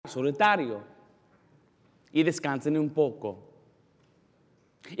solitario y descansen un poco.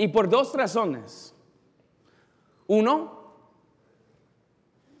 Y por dos razones. Uno,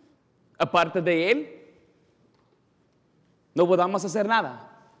 aparte de Él, no podamos hacer nada.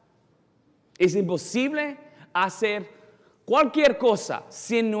 Es imposible hacer cualquier cosa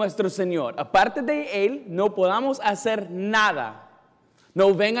sin nuestro Señor. Aparte de Él, no podamos hacer nada.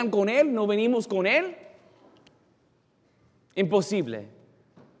 No vengan con Él, no venimos con Él. Imposible.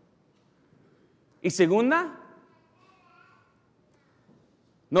 Y segunda,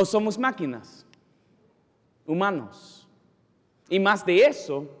 no somos máquinas, humanos. Y más de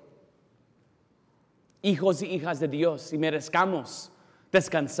eso, hijos y hijas de Dios, y merezcamos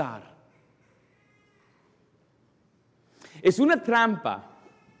descansar. Es una trampa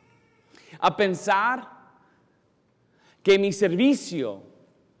a pensar que mi servicio,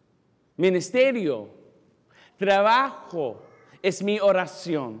 ministerio, trabajo es mi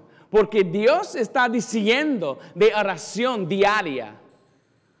oración. Porque Dios está diciendo de oración diaria,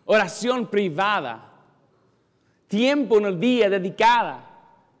 oración privada, tiempo en el día dedicada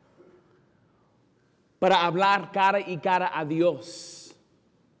para hablar cara y cara a Dios.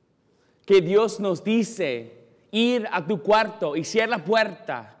 Que Dios nos dice ir a tu cuarto y cierra la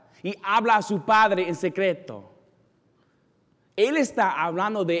puerta y habla a su Padre en secreto. Él está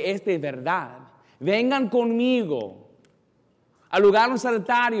hablando de esta verdad. Vengan conmigo al lugar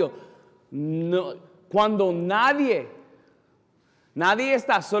solitario. No, cuando nadie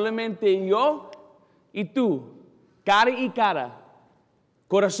está, solamente yo y tú, cara y cara,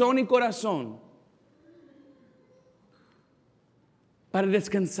 corazón y corazón, para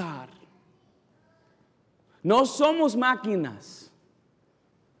descansar. No somos máquinas.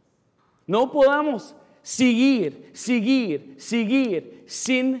 No podemos seguir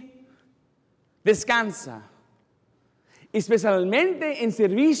sin descansa. Especialmente en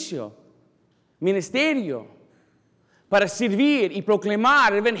servicio, ministerio, para servir y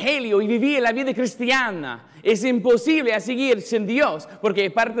proclamar el evangelio y vivir la vida cristiana. Es imposible seguir sin Dios, porque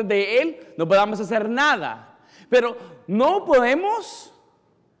aparte de Él no podemos hacer nada. Pero no podemos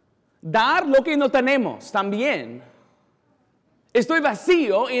dar lo que no tenemos también. Estoy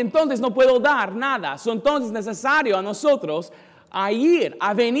vacío y entonces no puedo dar nada. Entonces es necesario a nosotros a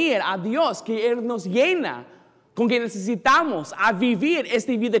venir a Dios, que Él nos llena, con que necesitamos a vivir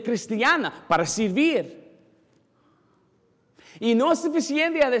esta vida cristiana para servir. Y no es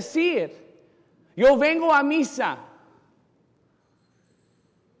suficiente a decir, yo vengo a misa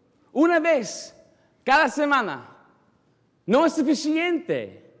una vez cada semana. No es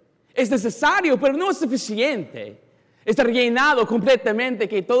suficiente. Es necesario, pero no es suficiente. Estar llenado completamente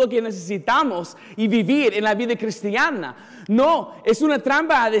que todo lo que necesitamos y vivir en la vida cristiana. No, es una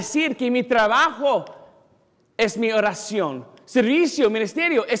trampa a decir que mi trabajo es mi oración. Servicio,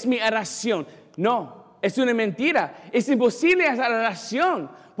 ministerio es mi oración. No, es una mentira. Es imposible hacer oración,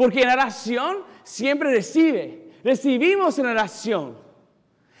 porque en oración siempre recibimos en oración.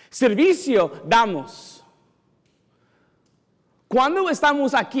 Servicio damos. Cuando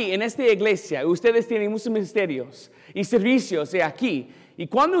estamos aquí en esta iglesia, ustedes tienen muchos ministerios y servicios de aquí. Y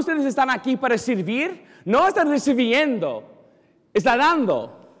cuando ustedes están aquí para servir, no están recibiendo, están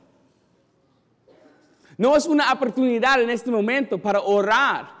dando. No es una oportunidad en este momento para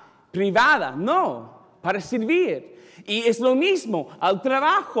orar privada, no, para servir. Y es lo mismo al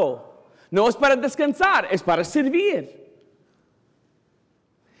trabajo. No es para descansar, es para servir.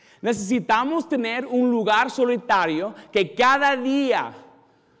 Necesitamos tener un lugar solitario que cada día,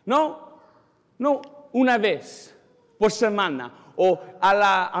 no una vez por semana o a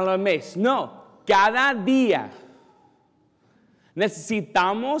la mes, no, cada día.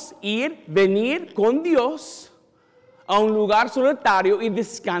 Necesitamos venir con Dios a un lugar solitario y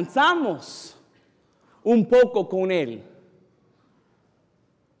descansamos un poco con Él.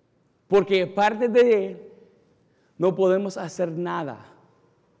 Porque aparte de Él, no podemos hacer nada.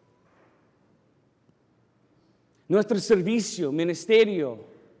 Nuestro servicio, ministerio,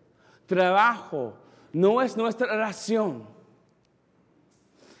 trabajo, no es nuestra oración.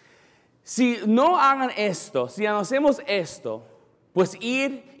 Si no hagan esto, si no hacemos esto, pues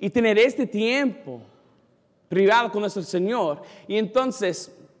ir y tener este tiempo privado con nuestro Señor, y entonces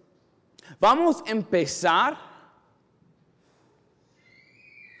vamos a empezar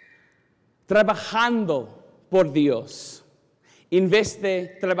trabajando por Dios, en vez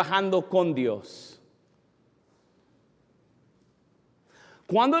de trabajando con Dios.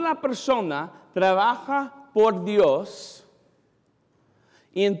 Cuando la persona trabaja por Dios,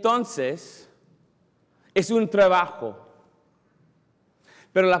 y entonces es un trabajo.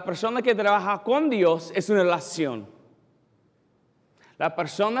 Pero la persona que trabaja con Dios es una relación. La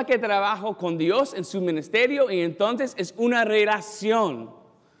persona que trabaja con Dios en su ministerio y entonces es una relación,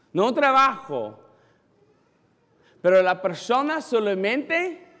 no trabajo. Pero la persona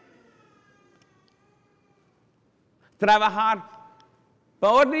solamente trabajar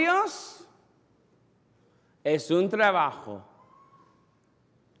por Dios es un trabajo.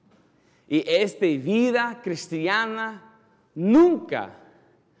 Y esta vida cristiana nunca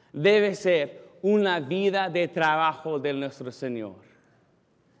debe ser una vida de trabajo de nuestro Señor.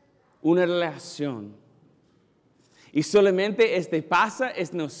 Una relación. Y solamente pasa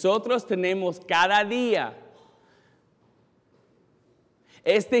es nosotros tenemos cada día.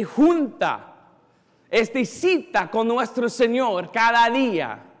 Junta. Cita con nuestro Señor cada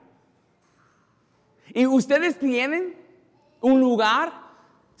día. Y ustedes tienen un lugar,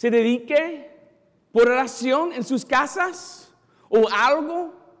 se dedique por oración en sus casas o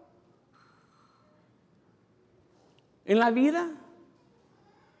algo en la vida.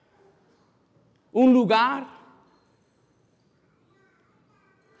 Un lugar.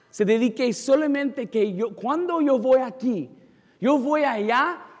 Se dedique solamente cuando yo voy aquí, yo voy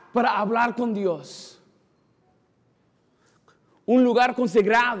allá para hablar con Dios. Un lugar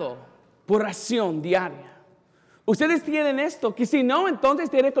consagrado por oración diaria. Ustedes tienen esto, que si no, entonces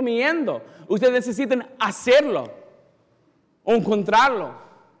te recomiendo. Ustedes necesitan hacerlo o encontrarlo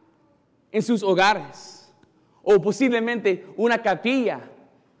en sus hogares. O posiblemente una capilla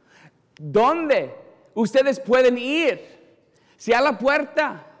donde ustedes pueden ir. Si a la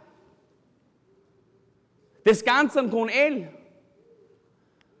puerta, descansan con Él.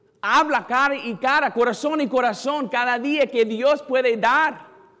 Habla cara y cara, corazón y corazón, cada día que Dios puede dar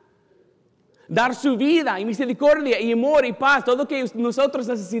su vida y misericordia y amor y paz, todo lo que nosotros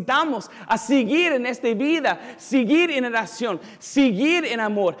necesitamos a seguir en esta vida, seguir en oración, seguir en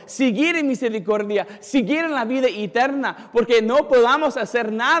amor, seguir en misericordia, seguir en la vida eterna, porque no podamos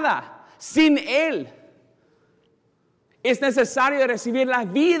hacer nada sin Él. Es necesario recibir la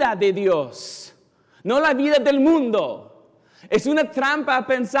vida de Dios, no la vida del mundo. Es una trampa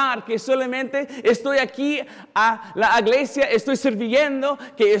pensar que solamente estoy aquí a la iglesia, estoy sirviendo,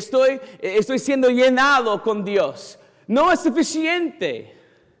 que estoy siendo llenado con Dios. No es suficiente.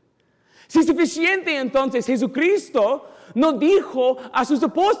 Si es suficiente, entonces Jesucristo no dijo a sus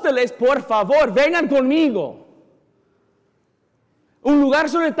apóstoles, por favor, vengan conmigo. Un lugar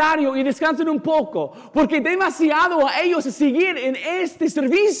solitario y descansen un poco, porque demasiado a ellos seguir en este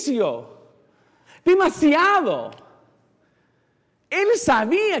servicio. Demasiado. Él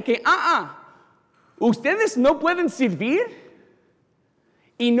sabía que, ustedes no pueden servir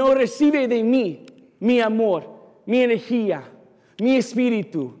y no reciben de mí mi amor, mi energía, mi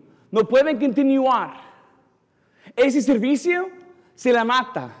espíritu. No pueden continuar. Ese servicio se la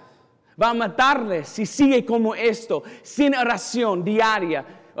mata. Va a matarles si sigue como esto, sin oración diaria,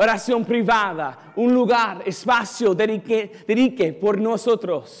 oración privada, un lugar, espacio, dedique por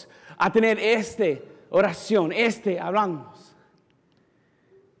nosotros a tener oración, hablamos.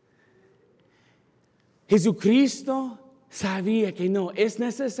 Jesucristo sabía que no, es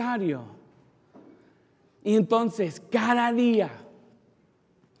necesario. Y entonces, cada día,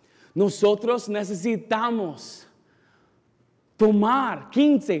 nosotros necesitamos tomar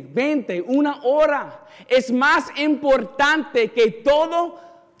 15, 20, una hora. Es más importante que todo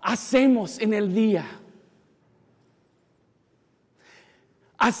hacemos en el día.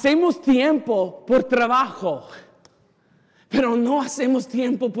 Hacemos tiempo por trabajo, pero no hacemos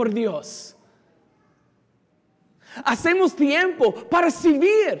tiempo por Dios. Hacemos tiempo para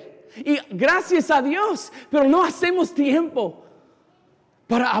servir y gracias a Dios, pero no hacemos tiempo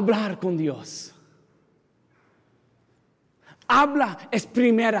para hablar con Dios. Habla es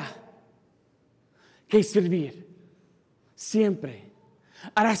primera que servir. Siempre.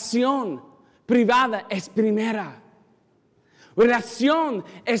 Oración privada es primera. Oración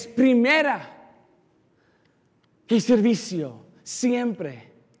es primera que servicio.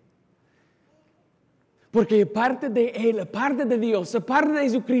 Siempre. Porque aparte de Él, aparte de Dios, aparte de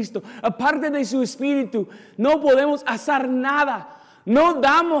Jesucristo, aparte de su Espíritu, no podemos hacer nada. No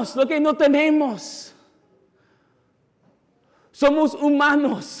damos lo que no tenemos. Somos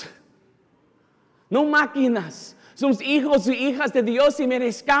humanos, no máquinas. Somos hijos y hijas de Dios y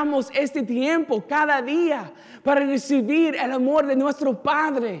merezcamos este tiempo cada día para recibir el amor de nuestro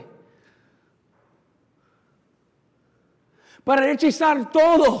Padre. Para rechazar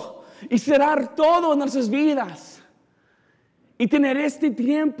todo y cerrar todo en nuestras vidas y tener este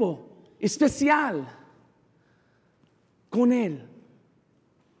tiempo especial con Él.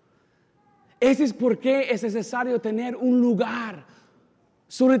 Ese es por qué es necesario tener un lugar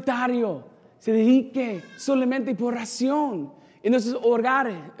solitario, se dedique solamente por oración en nuestros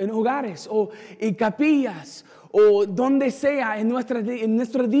hogares o en capillas o donde sea en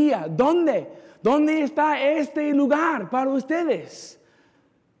nuestro día. ¿Dónde está este lugar para ustedes?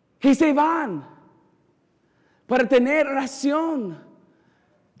 Que se van para tener oración.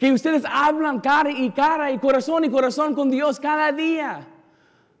 Que ustedes hablan cara y corazón con Dios cada día.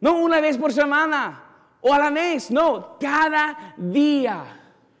 No una vez por semana o a la mes, no, cada día.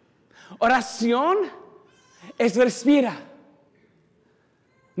 Oración es respira.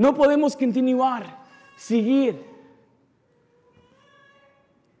 No podemos seguir.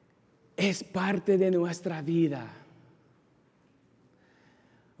 Es parte de nuestra vida.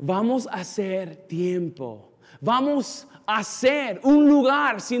 Vamos a hacer tiempo. Vamos a hacer un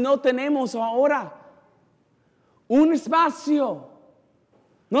lugar si no tenemos ahora. Un espacio.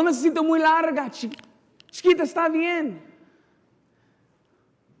 No necesito muy larga, chiquita está bien.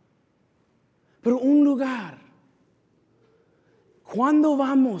 Pero un lugar. Cuando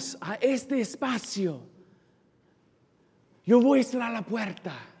vamos a este espacio, yo voy a estar a la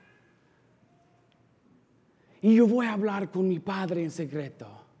puerta. Y yo voy a hablar con mi Padre en secreto.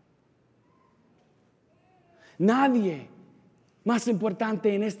 Nadie más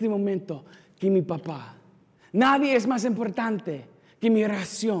importante en este momento que mi papá. Nadie es más importante que mi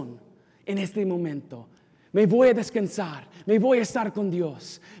oración en este momento. Me voy a descansar, me voy a estar con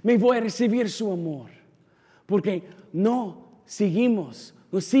Dios, me voy a recibir su amor. Porque no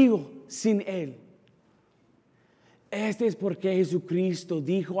sigo sin Él. Este es porque Jesucristo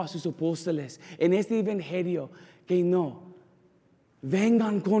dijo a sus apóstoles en este evangelio que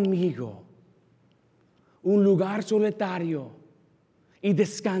vengan conmigo, un lugar solitario y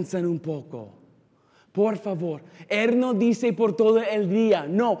descansan un poco. Por favor, Él no dice por todo el día,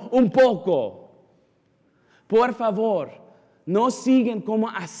 no, un poco. Por favor, no siguen como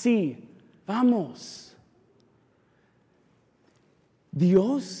así. Vamos.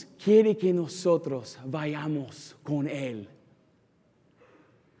 Dios quiere que nosotros vayamos con Él.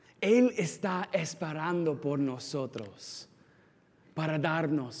 Él está esperando por nosotros para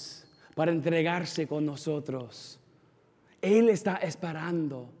entregarse con nosotros. Él está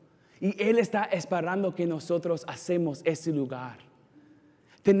esperando y Él está esperando que nosotros hacemos ese lugar.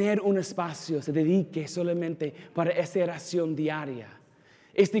 Tener un espacio se dedique solamente para esta oración diaria,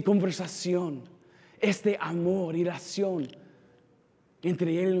 esta conversación, este amor y relación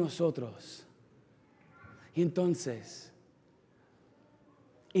entre Él y nosotros. Y entonces,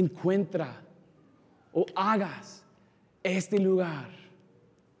 encuentra o hagas este lugar.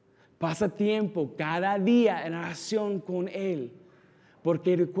 Pasa tiempo cada día en oración con Él.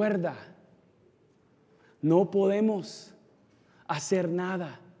 Porque recuerda, no podemos hacer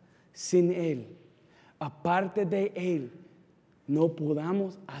nada sin Él. Aparte de Él, no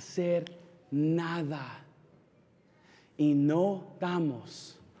podamos hacer nada. Y no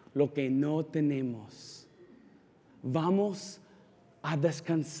damos lo que no tenemos. Vamos a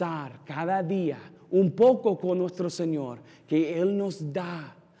descansar cada día un poco con nuestro Señor, que Él nos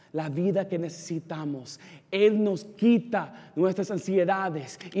da la vida que necesitamos. Él nos quita nuestras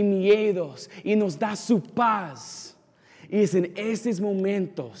ansiedades y miedos y nos da su paz. Y es en estos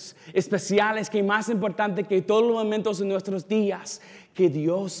momentos especiales que es más importante que todos los momentos en nuestros días, que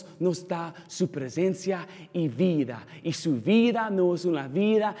Dios nos da su presencia y vida. Y su vida no es una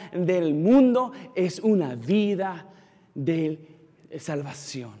vida del mundo, es una vida de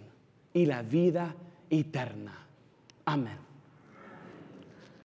salvación y la vida eterna. Amén.